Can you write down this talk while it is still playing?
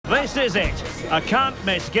This is it. A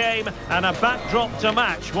can't-miss game and a backdrop to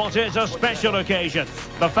match what is a special occasion.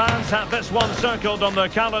 The fans had this one circled on their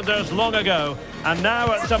calendars long ago, and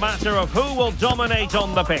now it's a matter of who will dominate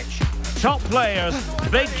on the pitch. Top players,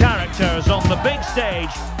 big characters on the big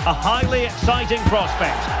stage, a highly exciting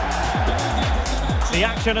prospect. The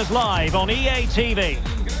action is live on EA TV.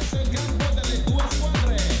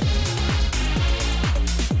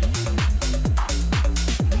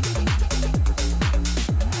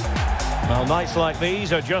 Well, nights like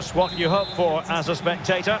these are just what you hope for as a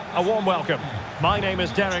spectator. A warm welcome. My name is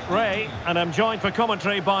Derek Ray, and I'm joined for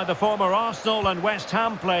commentary by the former Arsenal and West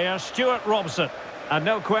Ham player Stuart Robson. And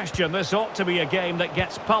no question, this ought to be a game that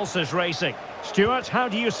gets pulses racing. Stuart, how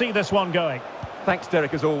do you see this one going? Thanks,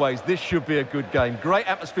 Derek, as always. This should be a good game. Great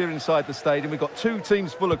atmosphere inside the stadium. We've got two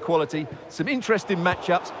teams full of quality, some interesting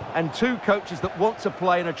matchups, and two coaches that want to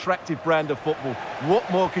play an attractive brand of football. What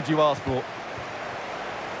more could you ask for?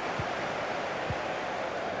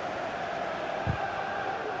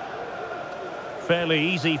 Fairly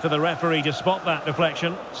easy for the referee to spot that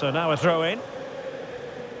deflection. So now a throw in.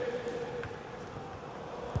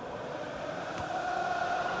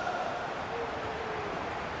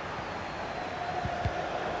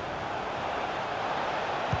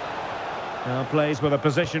 Now plays with a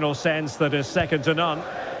positional sense that is second to none.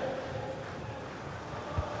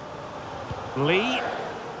 Lee.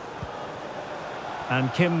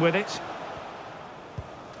 And Kim with it.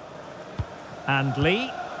 And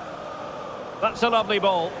Lee. That's a lovely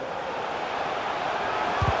ball.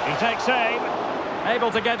 He takes aim.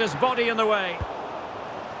 Able to get his body in the way.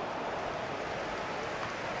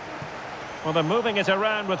 Well, they're moving it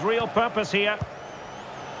around with real purpose here.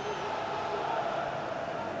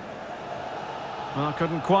 Well,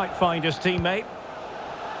 couldn't quite find his teammate.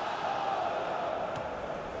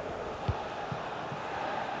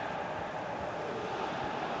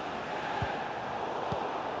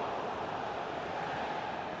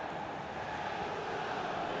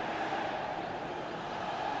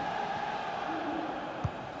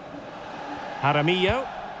 Jaramillo.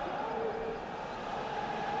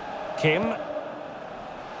 Kim.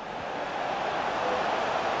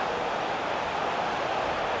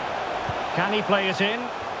 Can he play it in?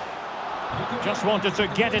 Just wanted to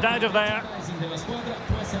get it out of there.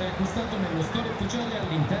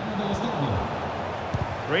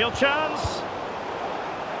 Real chance.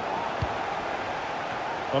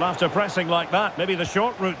 Well, after pressing like that, maybe the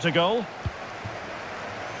short route to goal.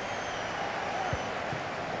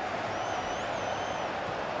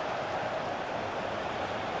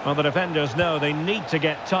 Well, the defenders know they need to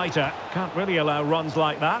get tighter. Can't really allow runs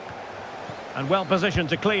like that. And well positioned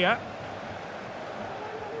to clear.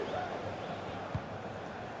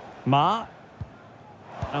 Ma.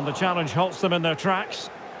 And the challenge halts them in their tracks.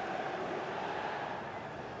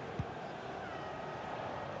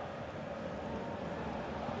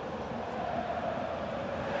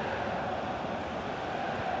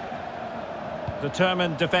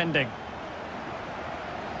 Determined defending.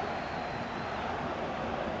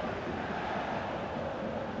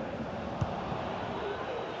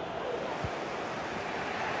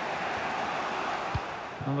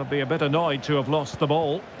 Well, they'll be a bit annoyed to have lost the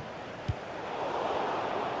ball.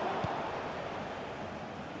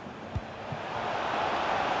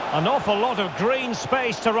 An awful lot of green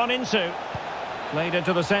space to run into. Played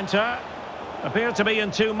into the centre. Appeared to be in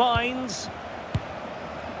two minds.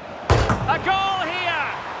 A goal here!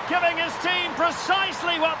 Giving his team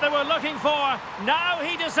precisely what they were looking for. Now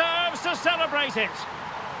he deserves to celebrate it.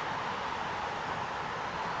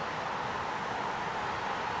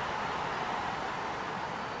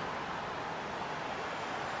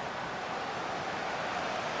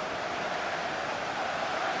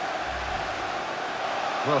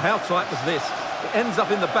 Well, how tight was this? It ends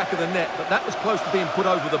up in the back of the net, but that was close to being put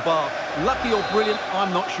over the bar. Lucky or brilliant,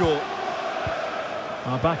 I'm not sure.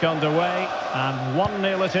 Back underway, and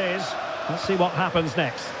 1-0 it is. Let's see what happens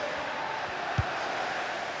next.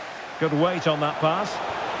 Good weight on that pass.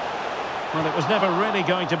 Well, it was never really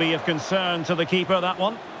going to be of concern to the keeper, that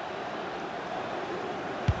one.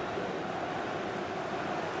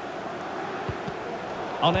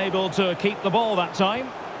 Unable to keep the ball that time.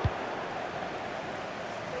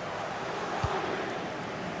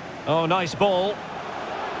 Oh, nice ball.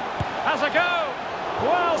 Has a go.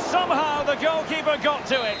 Well, somehow the goalkeeper got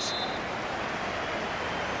to it.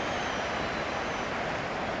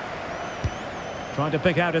 Trying to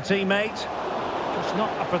pick out a teammate. Just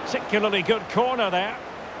not a particularly good corner there.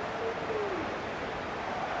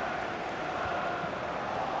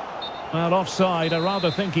 Well, offside. I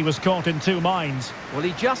rather think he was caught in two minds. Well,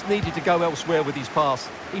 he just needed to go elsewhere with his pass.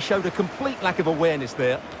 He showed a complete lack of awareness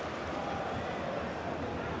there.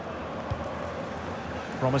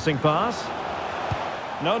 Promising pass.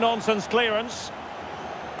 No-nonsense clearance.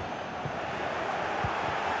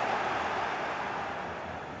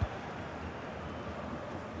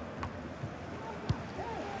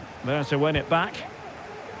 There to win it back.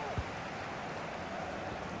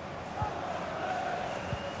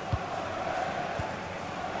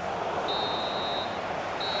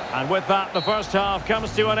 And with that, the first half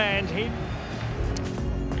comes to an end.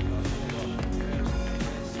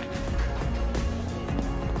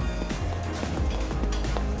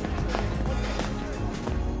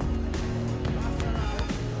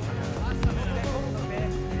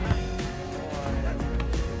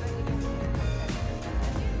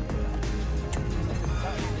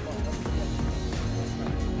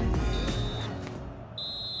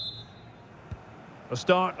 The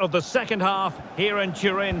start of the second half here in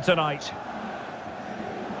Turin tonight.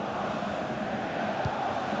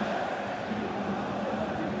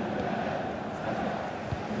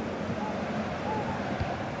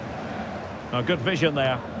 A good vision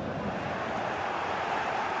there.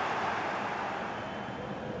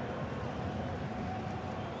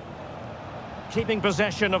 Keeping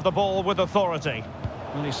possession of the ball with authority.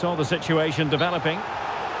 And he saw the situation developing.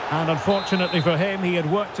 And unfortunately for him, he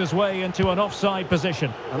had worked his way into an offside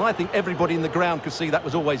position. And I think everybody in the ground could see that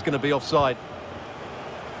was always going to be offside.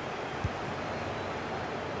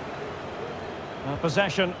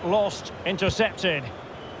 Possession lost, intercepted.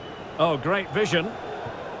 Oh, great vision.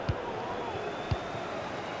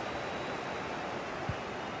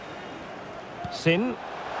 Sin.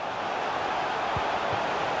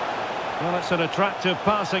 Well, it's an attractive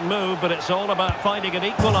passing move, but it's all about finding an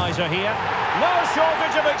equaliser here. No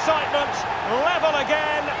shortage of excitement. Level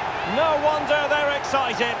again. No wonder they're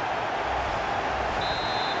excited.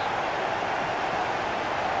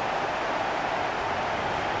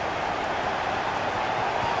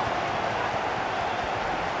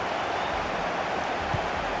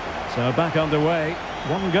 So back underway.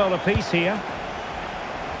 One goal apiece here.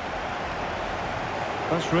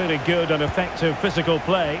 That's really good and effective physical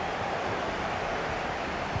play.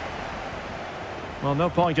 Well,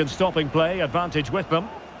 no point in stopping play. Advantage with them.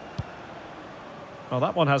 Well,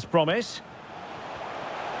 that one has promise.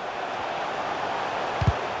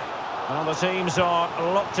 Well, the teams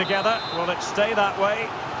are locked together. Will it stay that way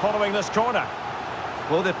following this corner?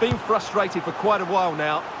 Well, they've been frustrated for quite a while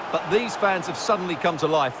now, but these fans have suddenly come to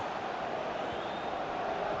life.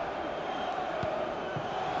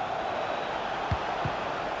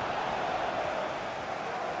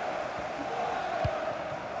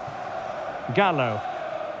 Gallo.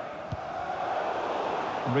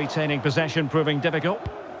 Retaining possession proving difficult.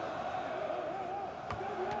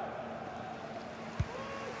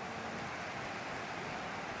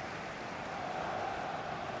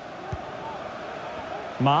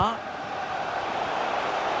 Ma.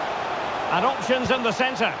 And options in the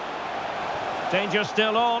centre. Danger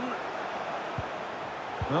still on.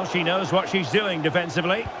 Well, she knows what she's doing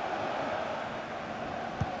defensively.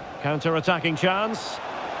 Counter-attacking chance.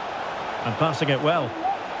 And passing it well.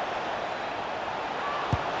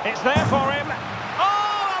 It's there for him.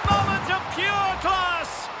 Oh, a moment of pure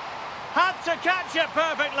class. Had to catch it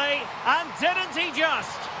perfectly, and didn't he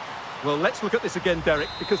just? Well, let's look at this again, Derek,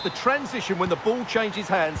 because the transition when the ball changes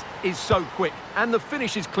hands is so quick, and the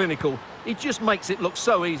finish is clinical. He just makes it look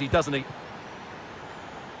so easy, doesn't he?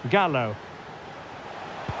 Gallo.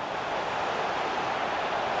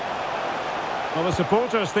 Well, the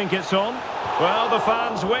supporters think it's on. Well, the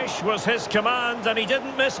fans' wish was his command, and he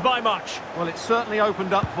didn't miss by much. Well, it certainly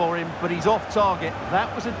opened up for him, but he's off target.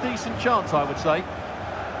 That was a decent chance, I would say.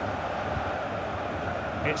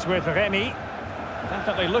 It's with Remy.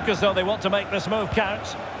 Definitely look as though they want to make this move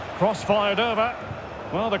count. Cross fired over.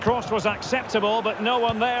 Well, the cross was acceptable, but no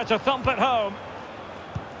one there to thump it home.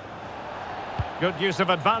 Good use of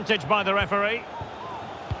advantage by the referee.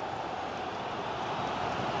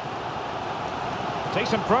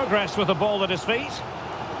 Decent progress with the ball at his feet.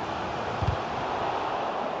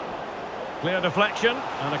 Clear deflection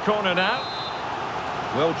and a corner now.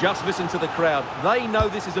 Well, just listen to the crowd. They know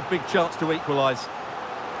this is a big chance to equalise.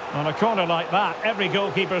 On a corner like that, every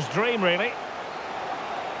goalkeeper's dream, really.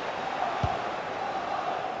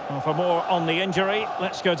 Well, for more on the injury,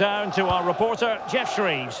 let's go down to our reporter, Jeff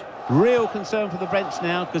Shreves. Real concern for the bench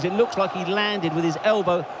now, because it looks like he landed with his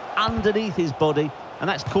elbow underneath his body, and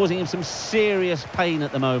that's causing him some serious pain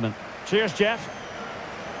at the moment. Cheers, Jeff.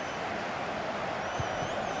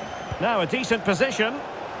 Now a decent position,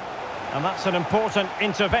 and that's an important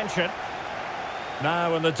intervention.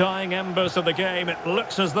 Now in the dying embers of the game, it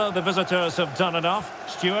looks as though the visitors have done enough.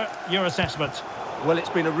 Stuart, your assessment? Well, it's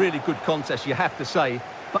been a really good contest, you have to say.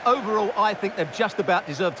 But overall, I think they've just about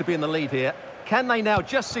deserved to be in the lead here. Can they now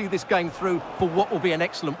just see this game through for what will be an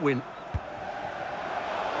excellent win?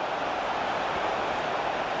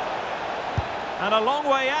 And a long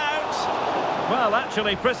way out. Well,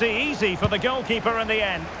 actually pretty easy for the goalkeeper in the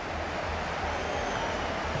end.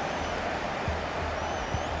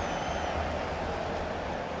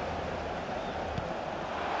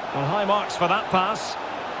 Well, high marks for that pass.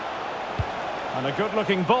 And a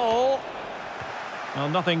good-looking ball. Well,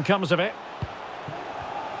 nothing comes of it.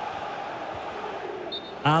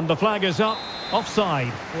 And the flag is up.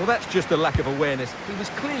 Offside. Well, that's just a lack of awareness. He was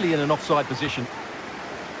clearly in an offside position.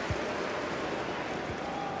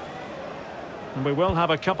 And we will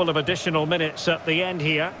have a couple of additional minutes at the end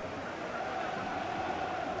here.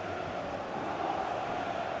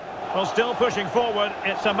 Well, still pushing forward.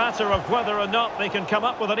 It's a matter of whether or not they can come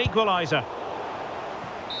up with an equaliser.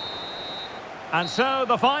 And so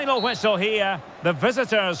the final whistle here. The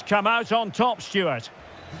visitors come out on top, Stuart.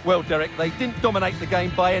 Well, Derek, they didn't dominate the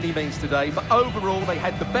game by any means today, but overall they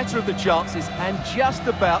had the better of the chances and just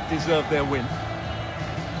about deserved their win.